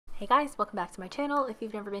Hey guys, welcome back to my channel. If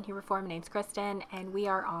you've never been here before, my name's Kristen and we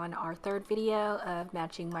are on our third video of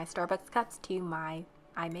matching my Starbucks cups to my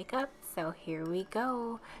eye makeup. So here we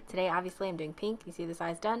go. Today obviously I'm doing pink, you see this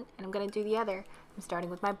eye's done, and I'm going to do the other. I'm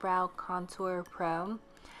starting with my Brow Contour Pro,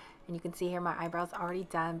 and you can see here my eyebrow's already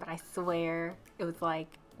done, but I swear it was like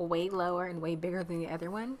way lower and way bigger than the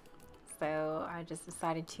other one. So I just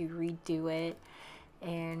decided to redo it,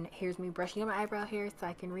 and here's me brushing up my eyebrow here so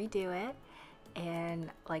I can redo it. And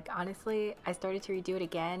like honestly, I started to redo it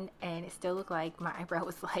again and it still looked like my eyebrow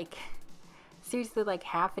was like seriously like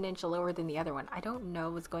half an inch lower than the other one. I don't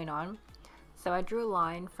know what's going on. So I drew a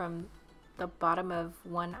line from the bottom of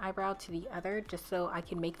one eyebrow to the other just so I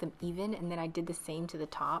can make them even, and then I did the same to the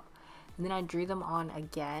top, and then I drew them on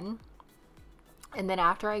again. And then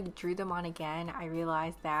after I drew them on again, I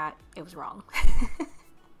realized that it was wrong.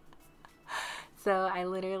 So I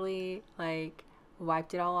literally like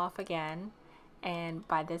wiped it all off again. And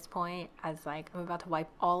by this point, I was like, I'm about to wipe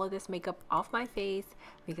all of this makeup off my face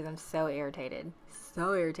because I'm so irritated.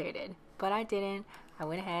 So irritated. But I didn't. I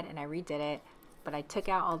went ahead and I redid it. But I took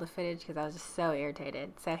out all the footage because I was just so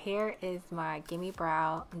irritated. So here is my Gimme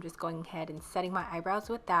brow. I'm just going ahead and setting my eyebrows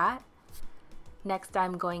with that. Next,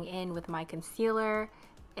 I'm going in with my concealer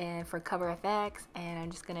and for CoverFx, and I'm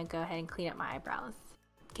just going to go ahead and clean up my eyebrows.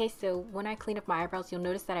 Okay, so when I clean up my eyebrows, you'll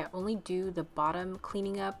notice that I only do the bottom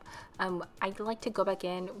cleaning up. I like to go back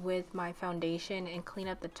in with my foundation and clean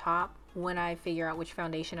up the top when I figure out which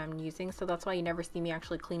foundation I'm using. So that's why you never see me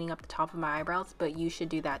actually cleaning up the top of my eyebrows, but you should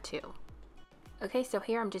do that too. Okay, so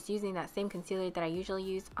here I'm just using that same concealer that I usually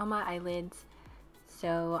use on my eyelids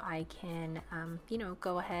so I can, you know,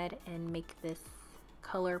 go ahead and make this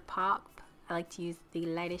color pop. I like to use the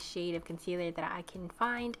lightest shade of concealer that I can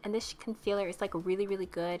find, and this concealer is like really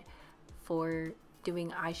good for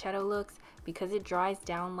doing eyeshadow looks because it dries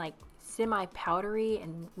down like semi-powdery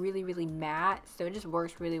and really matte, so it just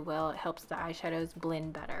works really well. It helps the eyeshadows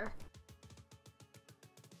blend better.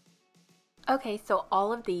 Okay, so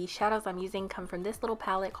all of the shadows I'm using come from this little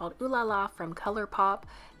palette called Ooh La La from Colourpop.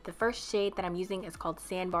 The first shade that I'm using is called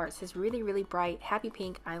Sandbar. It says really bright, happy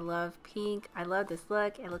pink. I love pink. I love this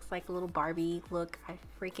look. It looks like a little Barbie look. I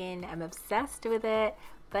freaking am obsessed with it.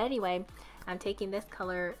 But anyway, I'm taking this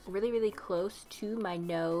color really close to my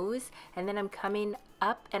nose, and then I'm coming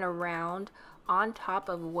up and around on top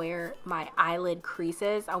of where my eyelid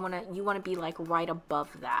creases. You want to be like right above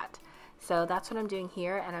that. So that's what I'm doing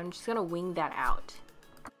here, and I'm just gonna wing that out.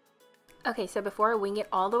 Okay, so before I wing it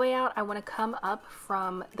all the way out, I want to come up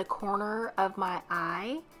from the corner of my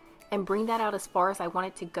eye and bring that out as far as I want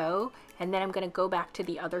it to go, and then I'm going to go back to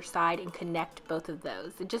the other side and connect both of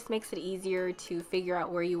those. It just makes it easier to figure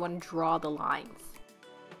out where you want to draw the lines.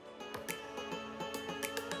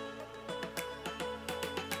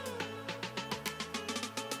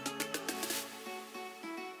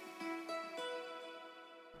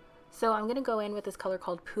 So I'm going to go in with this color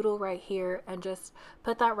called Poodle right here and just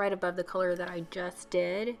put that right above the color that I just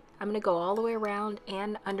did. I'm going to go all the way around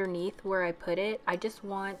and underneath where I put it. I just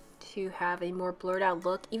want to have a more blurred out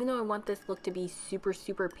look. Even though I want this look to be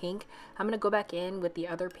super pink, I'm going to go back in with the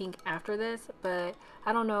other pink after this, but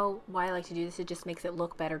I don't know why I like to do this. It just makes it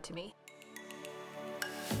look better to me.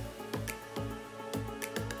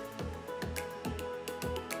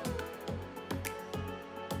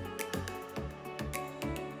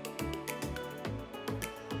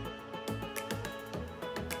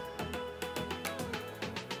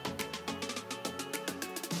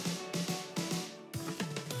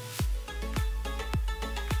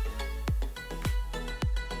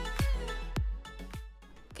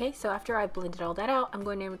 Okay, so after I blended all that out, I'm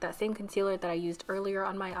going in with that same concealer that I used earlier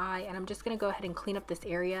on my eye, and I'm just going to go ahead and clean up this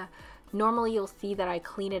area. Normally you'll see that I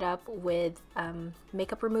clean it up with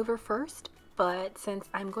makeup remover first, but since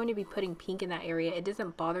I'm going to be putting pink in that area, it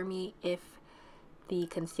doesn't bother me if the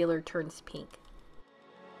concealer turns pink.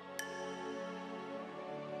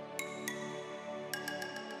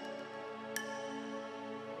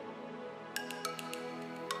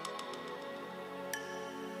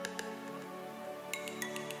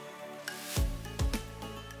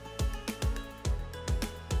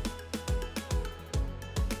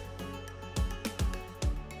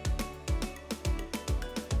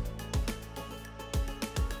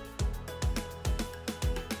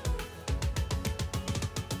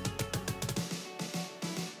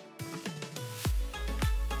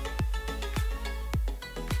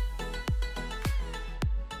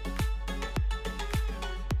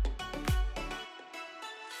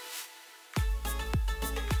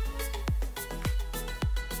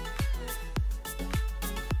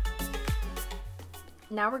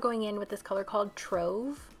 Now we're going in with this color called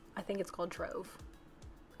Trove. I think it's called Trove.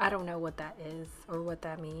 I don't know what that is or what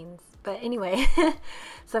that means. But anyway,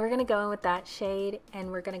 so we're going to go in with that shade and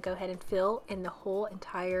we're going to go ahead and fill in the whole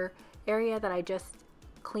entire area that I just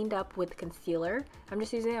cleaned up with concealer. I'm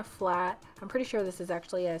just using a flat, I'm pretty sure this is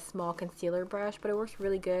actually a small concealer brush, but it works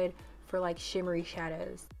really good for like shimmery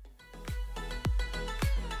shadows.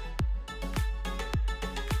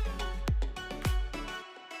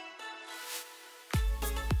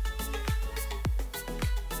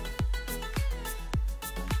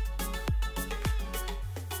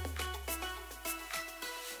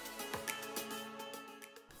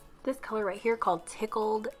 This color right here called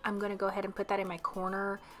Tickled, I'm going to go ahead and put that in my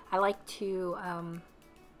corner. I like to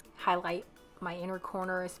highlight my inner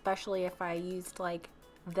corner, especially if I used like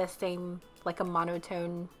the same, like a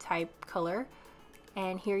monotone type color.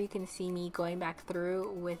 And here you can see me going back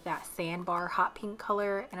through with that Sandbar hot pink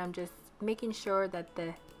color, and I'm just making sure that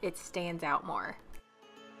it stands out more.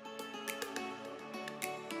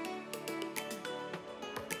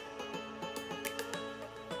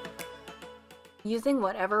 Using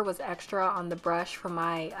whatever was extra on the brush from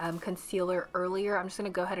my concealer earlier, I'm just going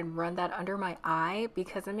to go ahead and run that under my eye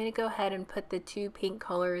because I'm going to go ahead and put the two pink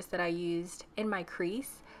colors that I used in my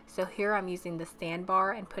crease. So here I'm using the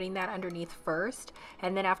Sandbar and putting that underneath first,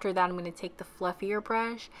 and then after that I'm going to take the fluffier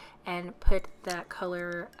brush and put that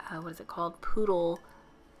color, what is it called, Poodle,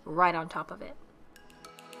 right on top of it.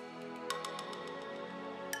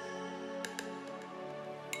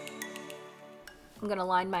 I'm going to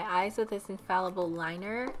line my eyes with this Infallible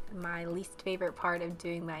liner, my least favorite part of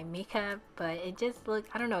doing my makeup, but it just looks,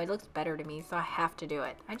 I don't know, it looks better to me, so I have to do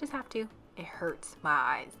it. I just have to. It hurts my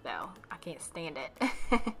eyes though. I can't stand it.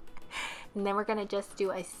 And then we're going to just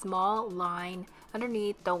do a small line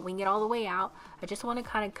underneath. Don't wing it all the way out. I just want to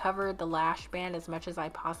kind of cover the lash band as much as I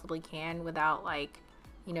possibly can without, like,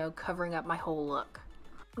 you know, covering up my whole look.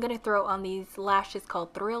 I'm going to throw on these lashes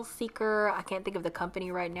called Thrill Seeker. I can't think of the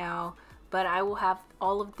company right now, but I will have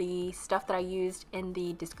all of the stuff that I used in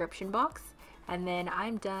the description box. And then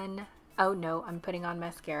I'm done. Oh no, I'm putting on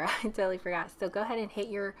mascara. I totally forgot. So go ahead and hit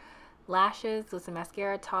your lashes with some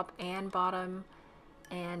mascara, top and bottom.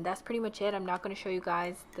 And that's pretty much it. I'm not going to show you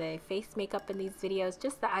guys the face makeup in these videos,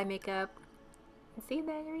 just the eye makeup. See,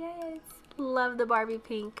 there it is. Love the Barbie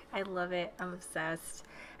pink. I love it. I'm obsessed.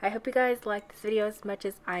 I hope you guys liked this video as much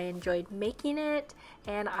as I enjoyed making it,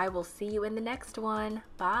 and I will see you in the next one.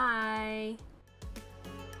 Bye.